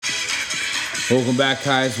Welcome back,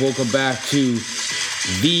 guys. Welcome back to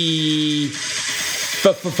the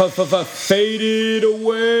Faded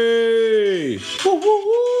Away. Woo, woo,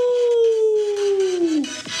 woo.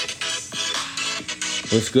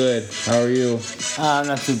 What's good? How are you?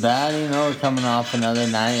 Not too bad, we're coming off another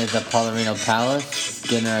night at the Paularino Palace,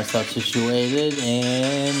 getting ourselves situated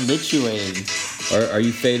and lituated. Are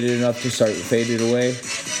you faded enough to start Faded Away?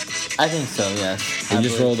 I think so, yes. I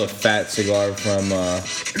just rolled a fat cigar from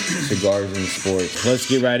Cigars and Sports. Let's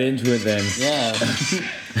get right into it then. Yeah.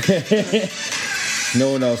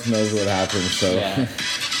 No one else knows what happened, so. Yeah.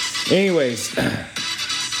 Anyways,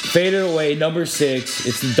 Faded Away, number 6.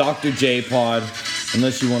 It's the Dr. J pod.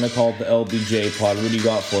 Unless you want to call it the LBJ pod. What do you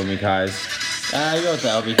got for me, guys? I go with the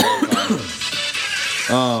LBJ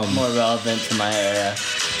pod. More relevant to my era.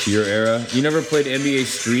 To your era? You never played NBA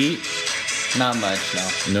Street? Not much, no.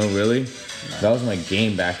 No, really? No. That was my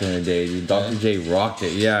game back in the day, dude. Dr. J rocked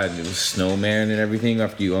it. Yeah, it was Snowman and everything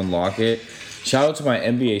after you unlock it. Shout out to my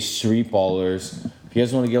NBA Street ballers. If you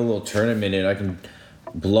guys want to get a little tournament in, I can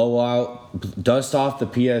dust off the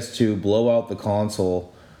PS2, blow out the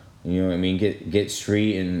console. You know what I mean? Get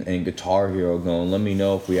Street and Guitar Hero going. Let me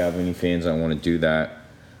know if we have any fans that want to do that.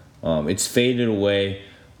 It's Faded Away.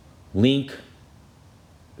 Link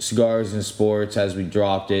Cigars and Sports as we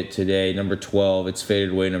dropped it today. Number 12. It's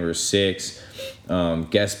Faded Away. Number 6.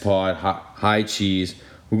 Guest pod. High cheese.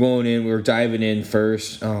 We're diving in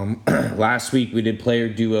first. Last week we did player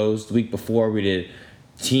duos. The week before we did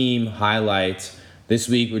team highlights. This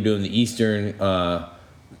week we're doing the Eastern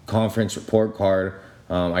Conference report card.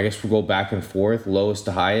 I guess we'll go back and forth, lowest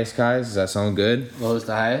to highest, guys. Does that sound good? Lowest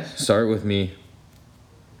to highest? Start with me.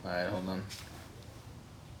 All right, hold on.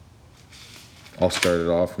 I'll start it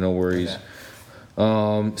off, no worries.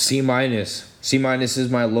 Okay. C minus. C minus is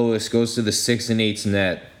my lowest. Goes to the 6 and 8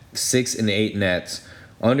 net. 6 and 8 nets.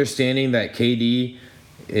 Understanding that KD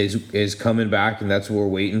is coming back and that's what we're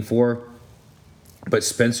waiting for. But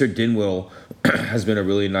Spencer Dinwiddie has been a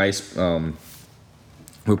really nice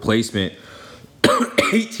replacement.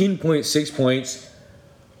 18.6 points.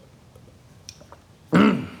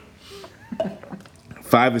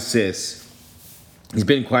 5 assists. He's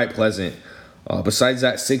been quite pleasant. Besides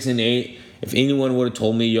that, 6 and 8. If anyone would have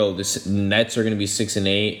told me, the Nets are going to be 6 and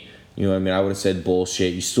 8, you know what I mean? I would have said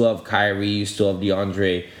bullshit. You still have Kyrie. You still have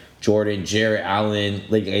DeAndre Jordan, Jarrett Allen.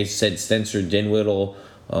 Like I said, Spencer Dinwiddie,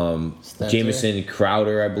 Jamison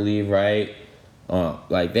Crowder, I believe, right?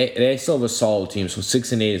 They still have a solid team. So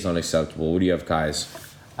 6 and 8 is unacceptable. What do you have, guys?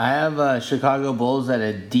 I have Chicago Bulls at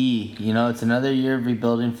a D. It's another year of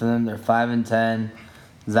rebuilding for them. They're 5 and 10.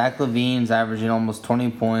 Zach LaVine's averaging almost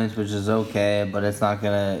 20 points, which is okay, but it's not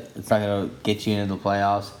gonna get you into the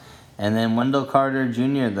playoffs. And then Wendell Carter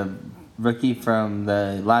Jr., the rookie from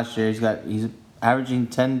the last year, he's averaging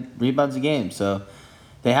 10 rebounds a game. So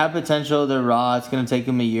they have potential. They're raw. It's gonna take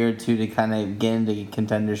them a year or two to kind of get into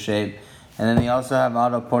contender shape. And then they also have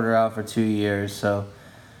Otto Porter out for 2 years. So,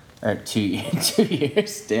 or 2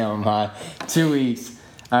 years. Damn, 2 weeks.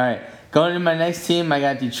 All right. Going to my next team, I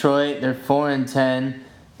got Detroit. They're 4 and 10.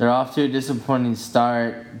 They're off to a disappointing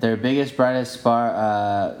start. Their biggest, brightest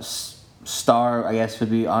star, I guess, would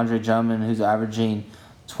be Andre Drummond, who's averaging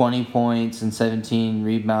 20 points and 17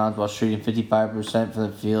 rebounds while shooting 55% from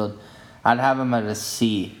the field. I'd have him at a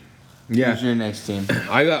C. Yeah. Who's your next team?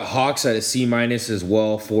 I got Hawks at a C minus as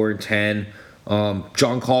well, 4 and 10.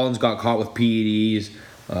 John Collins got caught with PEDs.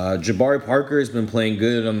 Jabari Parker has been playing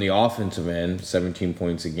good on the offensive end, 17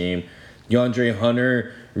 points a game. DeAndre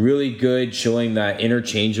Hunter, really good, showing that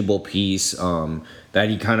interchangeable piece that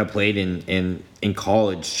he kind of played in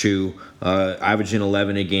college too, averaging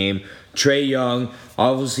 11 a game. Trae Young,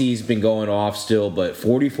 obviously he's been going off still, but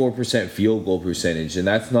 44% field goal percentage, and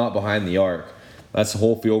that's not behind the arc. That's the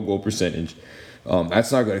whole field goal percentage.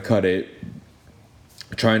 That's not going to cut it.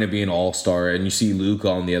 Trying to be an all-star, and you see Luka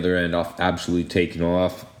on the other end absolutely taking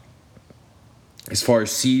off. As far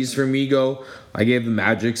as C's for me go, I gave the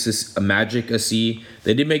Magic a C.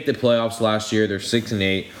 They did make the playoffs last year. They're 6 and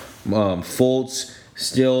 8. Fultz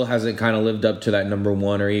still hasn't kind of lived up to that number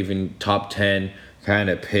 1 or even top 10 kind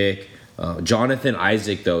of pick. Jonathan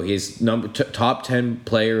Isaac, though, he's top 10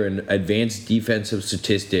 player in advanced defensive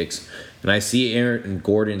statistics. And I see Aaron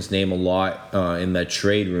Gordon's name a lot in the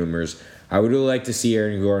trade rumors. I would really like to see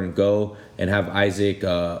Aaron Gordon go and have Isaac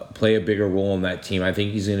play a bigger role in that team. I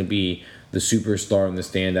think he's going to be the superstar and the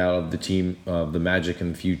standout of the team, of the Magic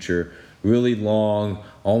in the future. Really long,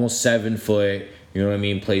 almost 7 foot, you know what I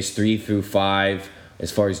mean? Plays 3 through 5 as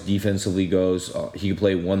far as defensively goes. He can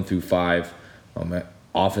play 1 through 5,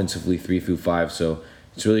 offensively 3 through 5. So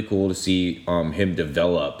it's really cool to see him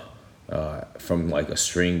develop from like a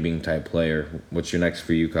string being type player. What's your next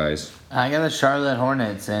for you guys? I got the Charlotte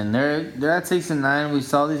Hornets, and they're at 6-9. We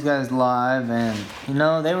saw these guys live, and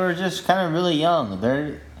they were just kind of really young.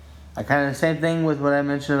 They're I kind of same thing with what I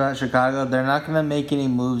mentioned about Chicago. They're not gonna make any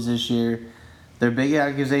moves this year. Their big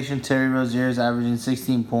accusation, Terry Rozier, is averaging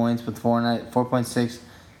 16 points with 4.6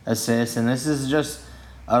 assists, and this is just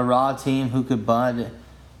a raw team who could bud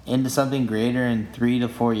into something greater in 3 to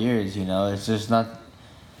 4 years. It's just not.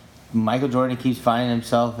 Michael Jordan keeps finding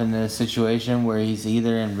himself in a situation where he's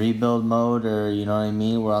either in rebuild mode or,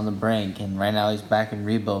 we're on the brink. And right now he's back in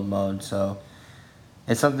rebuild mode. So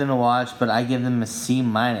it's something to watch, but I give them a C-.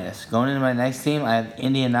 Going into my next team, I have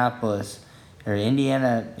Indiana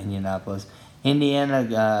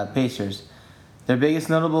Pacers. Their biggest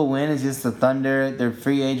notable win is against the Thunder. Their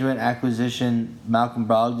free agent acquisition, Malcolm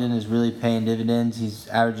Brogdon, is really paying dividends. He's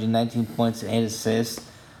averaging 19 points and 8 assists.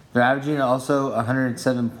 They're averaging also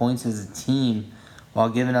 107 points as a team while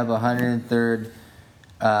giving up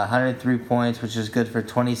 103 points, which is good for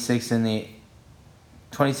 26 in the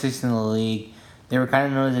league. They were kind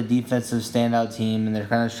of known as a defensive standout team, and they're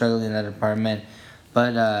kind of struggling in that department.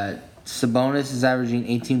 But Sabonis is averaging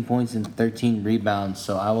 18 points and 13 rebounds,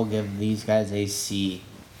 so I will give these guys a C.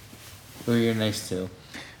 Who are your next two?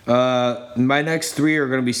 My next three are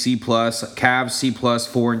going to be C+. Cavs, C+,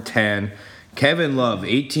 4 and 10. Kevin Love,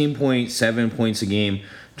 18.7 points a game,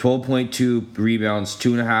 12.2 rebounds,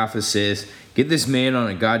 2.5 assists. Get this man on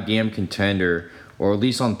a goddamn contender, or at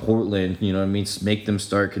least on Portland, make them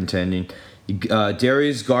start contending.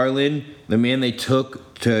 Darius Garland, the man they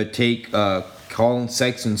took to take Colin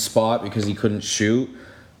Sexton's spot because he couldn't shoot.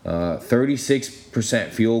 36%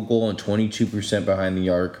 field goal and 22% behind the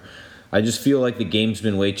arc. I just feel like the game's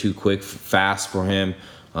been way too fast for him.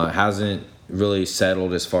 Hasn't really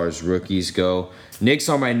settled as far as rookies go. Knicks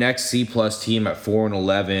on my next C+ team at 4 and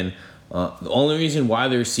 11. The only reason why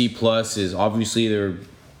they're C+ is obviously they're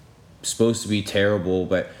supposed to be terrible,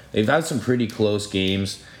 but they've had some pretty close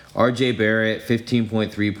games. RJ Barrett,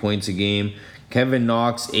 15.3 points a game. Kevin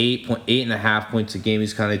Knox, 8.5 points a game.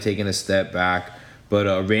 He's kind of taking a step back.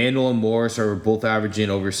 But Randall and Morris are both averaging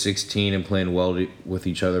over 16 and playing well with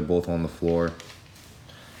each other, both on the floor.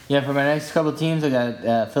 Yeah, for my next couple teams, I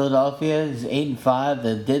got Philadelphia is 8-5.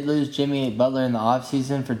 They did lose Jimmy Butler in the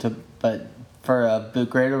offseason but for a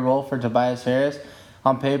greater role for Tobias Harris.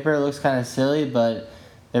 On paper, it looks kind of silly, but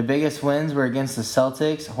their biggest wins were against the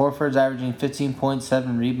Celtics. Horford's averaging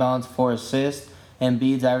 15.7 rebounds, 4 assists.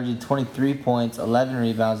 Embiid's averaging 23 points, 11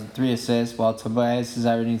 rebounds, and 3 assists, while Tobias is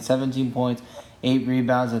averaging 17 points, 8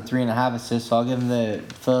 rebounds, and 3.5 assists. So I'll give them the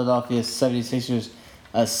Philadelphia 76ers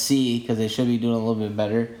a C because they should be doing a little bit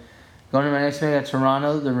better. Going to my next one, I got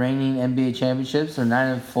Toronto, the reigning NBA championships. They're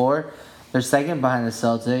 9-4. They're second behind the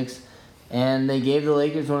Celtics. And they gave the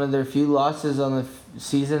Lakers one of their few losses on the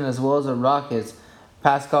season, as well as the Rockets.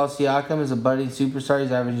 Pascal Siakam is a budding superstar.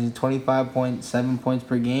 He's averaging 25.7 points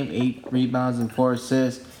per game, 8 rebounds, and 4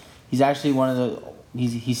 assists. He's actually one of the...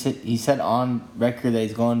 He said on record that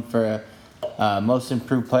he's going for a most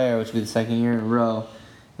improved player, which will be the second year in a row.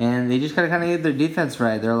 And they just got to kind of get their defense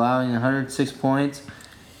right. They're allowing 106 points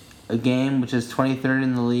a game, which is 23rd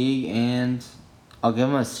in the league, and I'll give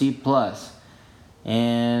them a C+.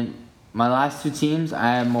 And my last two teams,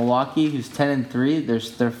 I have Milwaukee, who's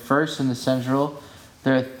 10-3. They're first in the Central.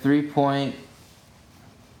 They're a 3-point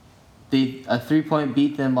beat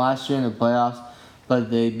them last year in the playoffs, but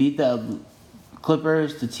they beat the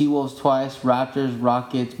Clippers, the T-Wolves twice, Raptors,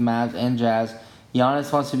 Rockets, Mavs, and Jazz.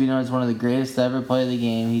 Giannis wants to be known as one of the greatest to ever play the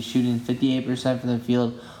game. He's shooting 58% from the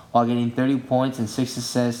field while getting 30 points and 6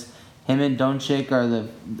 assists. Him and Doncic are the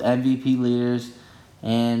MVP leaders.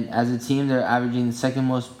 And as a team, they're averaging the second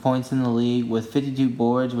most points in the league with 52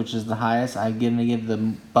 boards, which is the highest. I'm going to give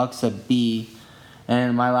the Bucks a B.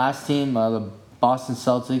 And my last team, the Boston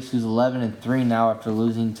Celtics, who's 11-3 now after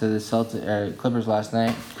losing to the Clippers last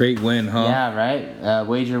night. Great win, huh? Yeah, right.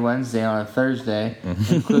 Wager Wednesday on a Thursday,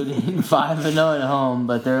 including 5-0 at home.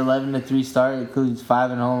 But their 11-3 start includes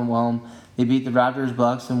 5 at home. They beat the Raptors,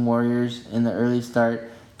 Bucks, and Warriors in the early start.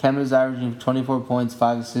 Kemba's averaging 24 points,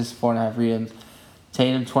 5 assists, 4.5 rebounds.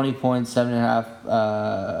 Tatum, 20 points,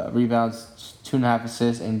 7.5 rebounds, 2.5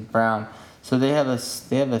 assists, and Brown. So they have a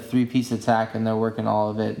 3-piece attack, and they're working all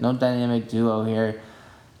of it. No dynamic duo here,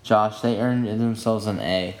 Josh. They earned themselves an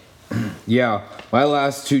A. Yeah, my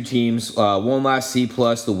last two teams, one last C+,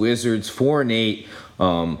 the Wizards, 4-8.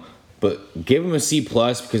 But give them a C+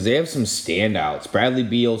 because they have some standouts. Bradley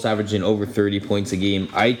Beal's averaging over 30 points a game.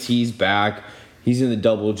 IT's back. He's in the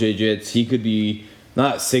double digits. He could be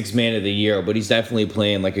not six man of the year, but he's definitely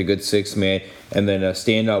playing like a good six man. And then a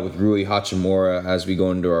standout with Rui Hachimura as we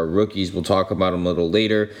go into our rookies. We'll talk about him a little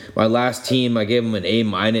later. My last team, I gave him an A-,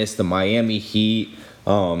 the Miami Heat.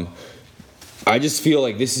 I just feel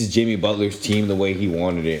like this is Jimmy Butler's team the way he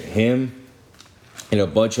wanted it. Him and a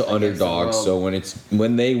bunch of underdogs. So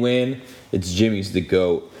when they win, it's Jimmy's the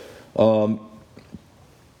GOAT.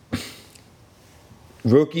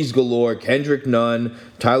 Rookies galore: Kendrick Nunn,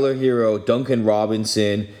 Tyler Hero, Duncan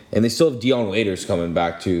Robinson, and they still have Dion Waiters coming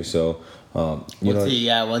back too. So,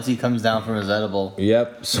 once he comes down from his edible.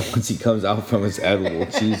 Yep. So once he comes out from his edible,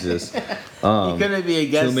 Jesus, he couldn't be a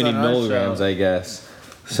guest. Too many on our milligrams, show. I guess.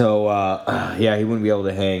 So he wouldn't be able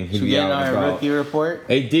to hang. Should we get our rookie report?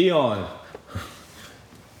 Hey Dion,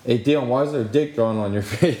 why is there a dick drawn on your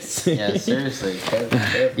face? Yeah, seriously.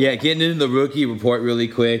 Yeah, getting into the rookie report really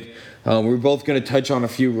quick. We're both going to touch on a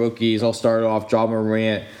few rookies. I'll start off. Ja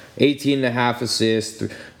Morant, 18.5 assists,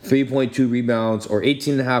 3.2 rebounds, or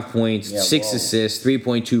 18.5 points, 6 assists,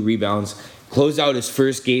 3.2 rebounds. Closed out his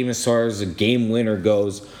first game as far as a game winner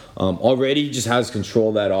goes. Already just has control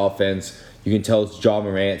of that offense. You can tell it's Ja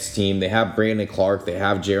Morant's team. They have Brandon Clark. They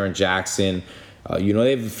have Jaren Jackson. They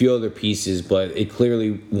have a few other pieces, but it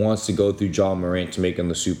clearly wants to go through Ja Morant to make him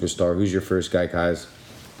the superstar. Who's your first guy, Kais?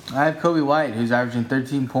 I have Kobe White, who's averaging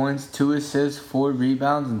 13 points, 2 assists, 4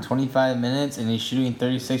 rebounds in 25 minutes, and he's shooting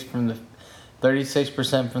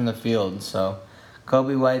 36% from the field. So,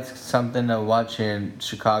 Kobe White's something to watch here in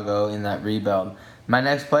Chicago in that rebound. My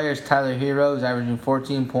next player is Tyler Hero, who's averaging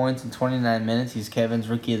 14 points in 29 minutes. He's Kevin's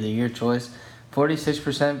Rookie of the Year choice.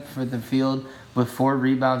 46% for the field with 4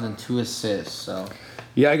 rebounds and 2 assists. So,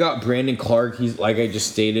 yeah, I got Brandon Clark. He's, like I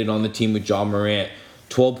just stated, on the team with Ja Morant.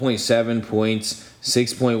 12.7 points,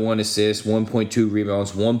 6.1 assists, 1.2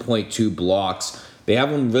 rebounds, 1.2 blocks. They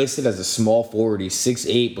have him listed as a small forward. He's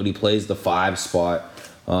 6'8", but he plays the 5 spot.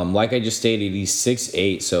 Like I just stated, he's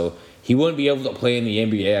 6'8", so he wouldn't be able to play in the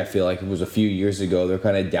NBA. I feel like it was a few years ago. They're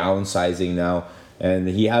kind of downsizing now. And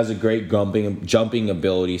he has a great jumping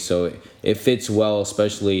ability, so it fits well,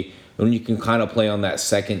 especially when you can kind of play on that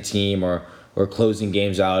second team or closing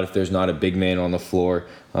games out if there's not a big man on the floor.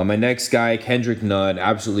 My next guy, Kendrick Nunn,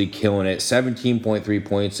 absolutely killing it. 17.3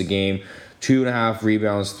 points a game, 2.5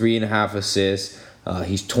 rebounds, 3.5 assists.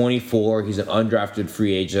 He's 24. He's an undrafted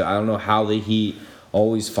free agent. I don't know how the Heat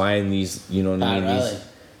always find these,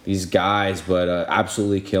 these guys, but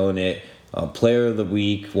absolutely killing it. Player of the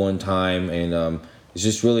week one time, and it's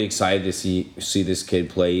just really excited to see this kid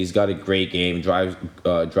play. He's got a great game, drives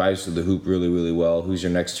to the hoop really, really well. Who's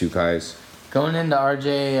your next two guys? Going into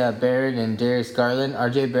R.J. Barrett and Darius Garland.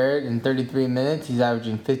 R.J. Barrett in 33 minutes, he's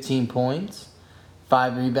averaging 15 points,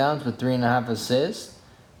 5 rebounds with 3.5 assists.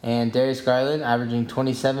 And Darius Garland averaging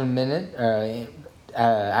 27 minutes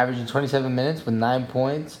with 9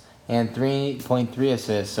 points and 3.3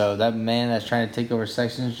 assists. So that man that's trying to take over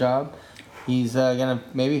Sexton's job, he's gonna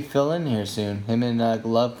maybe fill in here soon. Him and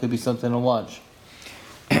Love could be something to watch.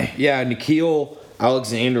 Yeah, Nickeil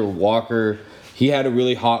Alexander-Walker. He had a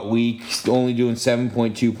really hot week, only doing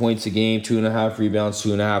 7.2 points a game, 2.5 rebounds,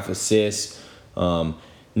 2.5 assists.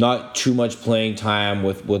 Not too much playing time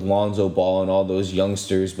with Lonzo Ball and all those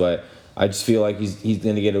youngsters, but I just feel like he's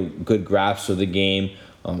going to get a good grasp of the game.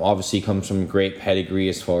 Obviously, he comes from great pedigree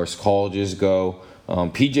as far as colleges go.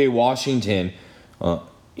 P.J. Washington,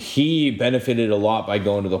 he benefited a lot by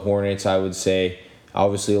going to the Hornets, I would say.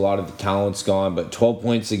 Obviously, a lot of the talent's gone, but 12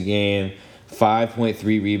 points a game, 5.3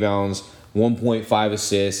 rebounds, 1.5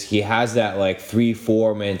 assists. He has that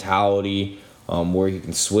 3-4 mentality where he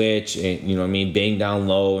can switch and bang down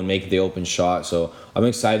low and make the open shot. So I'm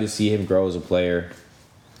excited to see him grow as a player.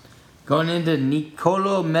 Going into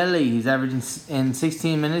Nicolo Melli, he's averaging in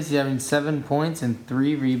 16 minutes. He's averaging 7 points and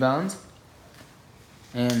 3 rebounds.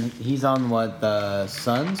 And he's on the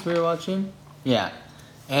Suns we were watching? Yeah.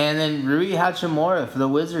 And then Rui Hachimura for the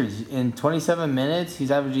Wizards. In 27 minutes,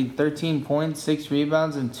 he's averaging 13 points, 6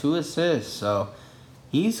 rebounds, and 2 assists. So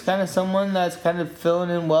he's kind of someone that's kind of filling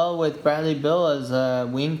in well with Bradley Beal as a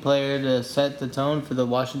wing player to set the tone for the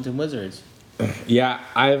Washington Wizards. Yeah,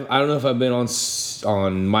 I don't know if I've been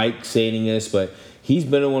on Mike saying this, but he's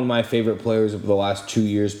been one of my favorite players over the last 2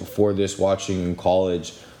 years before this, watching in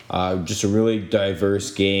college. Just a really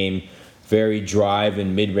diverse game, very drive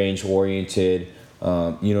and mid-range oriented. You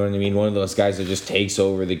know what I mean? One of those guys that just takes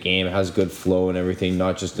over the game, has good flow and everything,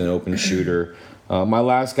 not just an open shooter. My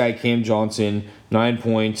last guy, Cam Johnson, 9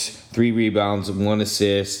 points, 3 rebounds, 1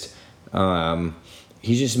 assist.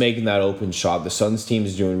 He's just making that open shot. The Suns team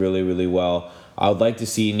is doing really, really well. I would like to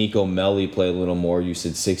see Nico Melli play a little more. You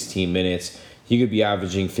said 16 minutes. He could be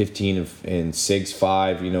averaging 15 and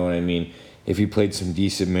 6-5. You know what I mean? if he played some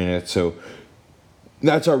decent minutes. So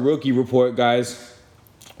that's our rookie report, guys.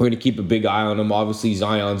 We're gonna keep a big eye on him. Obviously,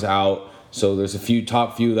 Zion's out, so there's a few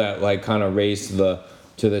that like kind of raised to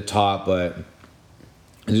the top, but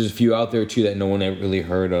there's a few out there too that no one ever really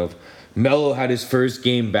heard of. Melo had his first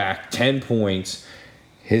game back, 10 points.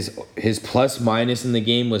 His plus minus in the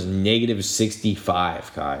game was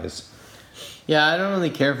 -65, guys. Yeah, I don't really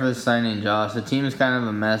care for the signing, Josh. The team is kind of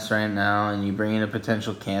a mess right now, and you bring in a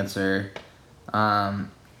potential cancer.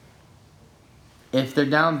 If they're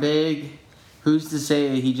down big, who's to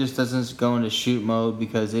say he just doesn't go into shoot mode?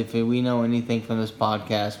 Because if we know anything from this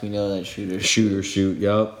podcast, we know that shooters shoot.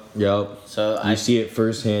 Yep. So I see it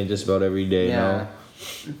firsthand just about every day. Yeah.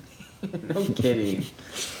 No kidding.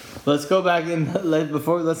 Let's go back and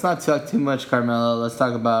let's not talk too much Carmelo. Let's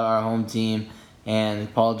talk about our home team.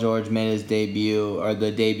 And Paul George made his debut, or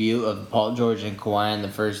the debut of Paul George and Kawhi in the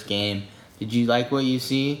first game. Did you like what you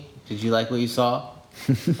see? Did you like what you saw?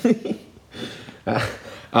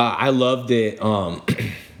 I loved it.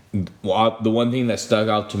 The one thing that stuck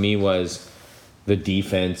out to me was the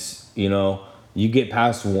defense. You know, you get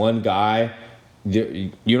past one guy,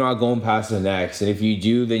 you're not going past the next. And if you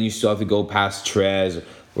do, then you still have to go past Trez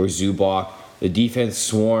or Zubac. The defense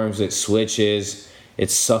swarms, it switches, it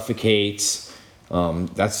suffocates.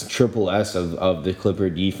 That's the triple S of the Clipper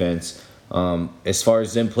defense. As far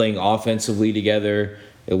as them playing offensively together,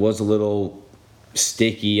 it was a little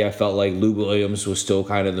sticky. I felt like Lou Williams was still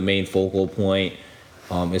kind of the main focal point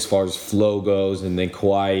as far as flow goes, and then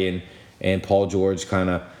Kawhi and Paul George kind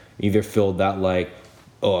of either filled that like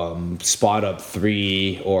spot up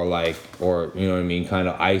three or you know what I mean, kind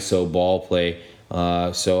of ISO ball play.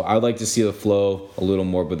 So I'd like to see the flow a little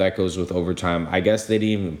more, but that goes with overtime. I guess they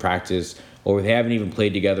didn't even practice, or they haven't even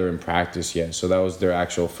played together in practice yet. So that was their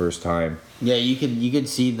actual first time. Yeah, you could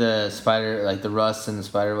see the spider, like the rust and the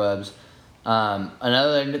spider webs.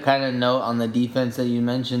 Another kind of note on the defense that you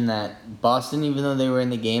mentioned, that Boston, even though they were in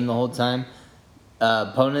the game the whole time,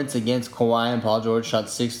 opponents against Kawhi and Paul George shot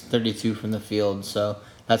 6-32 from the field. So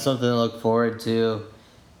that's something to look forward to.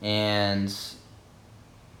 And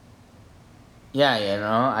yeah, you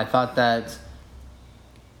know, I thought that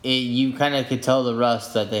you kind of could tell the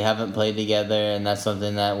rust that they haven't played together, and that's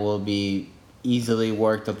something that will be easily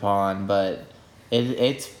worked upon. But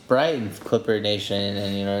it's bright in Clipper Nation,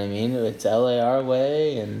 and you know what I mean? It's LA our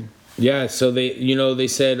way. And yeah, so they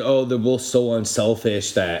said, oh, they're both so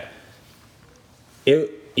unselfish that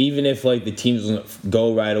even if like the teams doesn't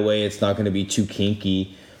go right away, it's not going to be too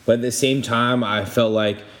kinky. But at the same time, I felt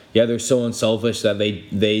like, yeah, they're so unselfish that they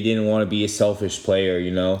didn't want to be a selfish player,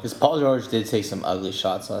 you know? Because Paul George did take some ugly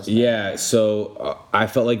shots last night. Yeah, so I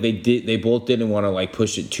felt like they both didn't want to like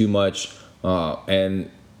push it too much,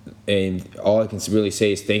 and all I can really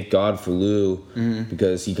say is thank God for Lou,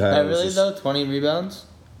 because he kind of Beverly though, 20 rebounds.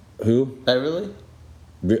 Who? Beverly.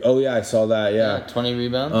 Oh yeah, I saw that. Yeah, 20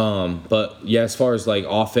 rebounds. But yeah, as far as like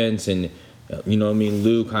offense and you know what I mean,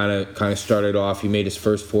 Lou kind of started off. He made his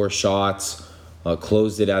first 4 shots.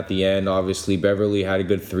 Closed it at the end. Obviously, Beverly had a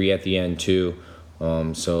good 3 at the end too.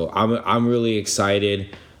 So I'm really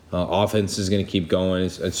excited. Offense is gonna keep going.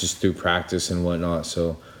 It's just through practice and whatnot.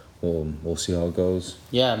 So we'll see how it goes.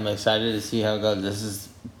 Yeah, I'm excited to see how it goes.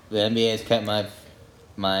 The NBA has kept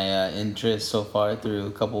my interest so far through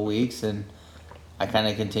a couple weeks, and I kind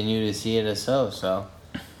of continue to see it as so. So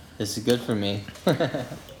this is good for me.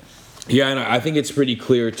 Yeah, and I think it's pretty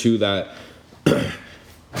clear too that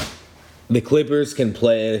the Clippers can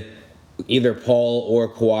play either Paul or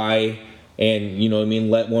Kawhi, and you know what I mean,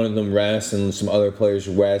 let one of them rest and some other players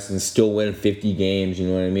rest and still win 50 games, you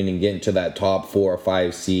know what I mean, and get into that top 4 or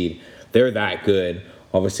 5 seed. They're that good,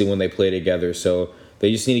 obviously, when they play together. So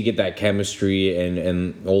they just need to get that chemistry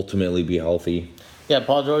and ultimately be healthy. Yeah,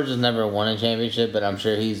 Paul George has never won a championship, but I'm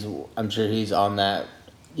sure he's on that.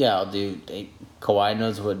 Yeah, I'll do. Kawhi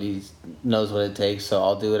knows what it takes, so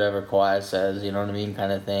I'll do whatever Kawhi says. You know what I mean,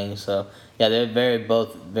 kind of thing. So yeah, they're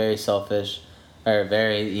both very selfish, or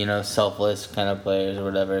very selfless kind of players or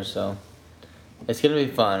whatever. So it's gonna be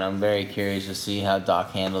fun. I'm very curious to see how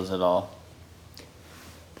Doc handles it all.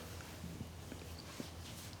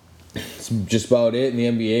 That's just about it in the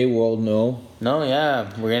NBA world. No, yeah,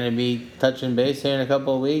 we're gonna be touching base here in a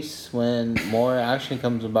couple of weeks when more action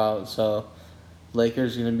comes about. So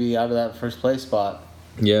Lakers going to be out of that first place spot.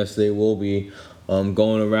 Yes, they will be.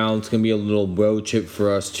 Going around, it's going to be a little road trip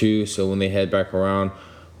for us too. So when they head back around,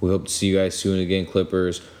 we hope to see you guys soon again,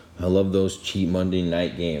 Clippers. I love those cheap Monday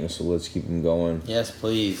night games, so let's keep them going. Yes,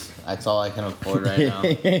 please. That's all I can afford right now.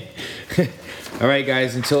 All right,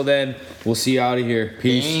 guys. Until then, we'll see you out of here.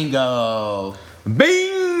 Peace. Bingo.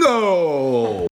 Bingo!